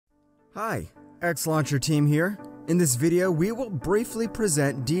Hi, XLauncher team here. In this video, we will briefly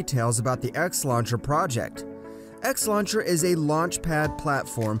present details about the XLauncher project. XLauncher is a launchpad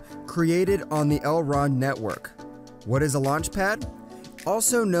platform created on the Elrond network. What is a launchpad?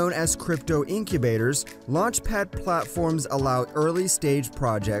 Also known as crypto incubators, launchpad platforms allow early-stage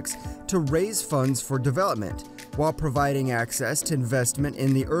projects to raise funds for development, while providing access to investment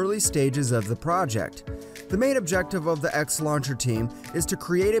in the early stages of the project. The main objective of the XLauncher team is to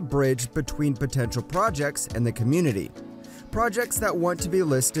create a bridge between potential projects and the community. Projects that want to be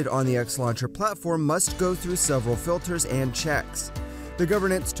listed on the XLauncher platform must go through several filters and checks. The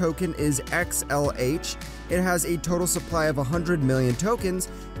governance token is XLH. It has a total supply of 100 million tokens,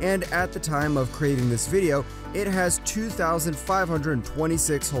 and at the time of creating this video, it has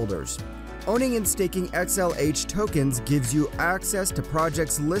 2,526 holders. Owning and staking XLH tokens gives you access to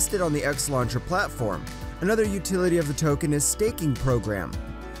projects listed on the XLauncher platform. Another utility of the token is staking program.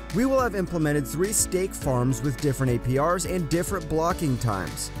 We will have implemented 3 stake farms with different APRs and different blocking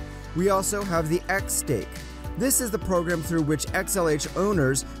times. We also have the X-Stake. This is the program through which XLH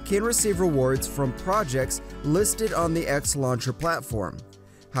owners can receive rewards from projects listed on the XLauncher platform.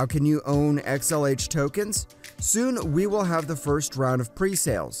 How can you own XLH tokens? Soon we will have the first round of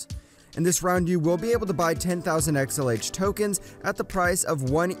pre-sales. In this round you will be able to buy 10,000 XLH tokens at the price of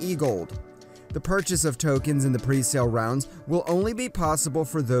 1 e-gold. The purchase of tokens in the pre-sale rounds will only be possible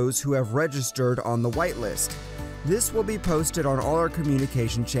for those who have registered on the whitelist. This will be posted on all our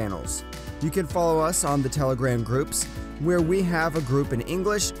communication channels. You can follow us on the Telegram groups, where we have a group in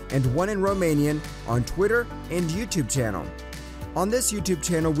English and one in Romanian, on Twitter and YouTube channel. On this YouTube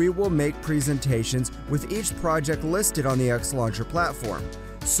channel, we will make presentations with each project listed on the XLauncher platform.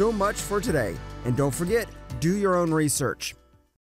 So much for today, and don't forget, do your own research.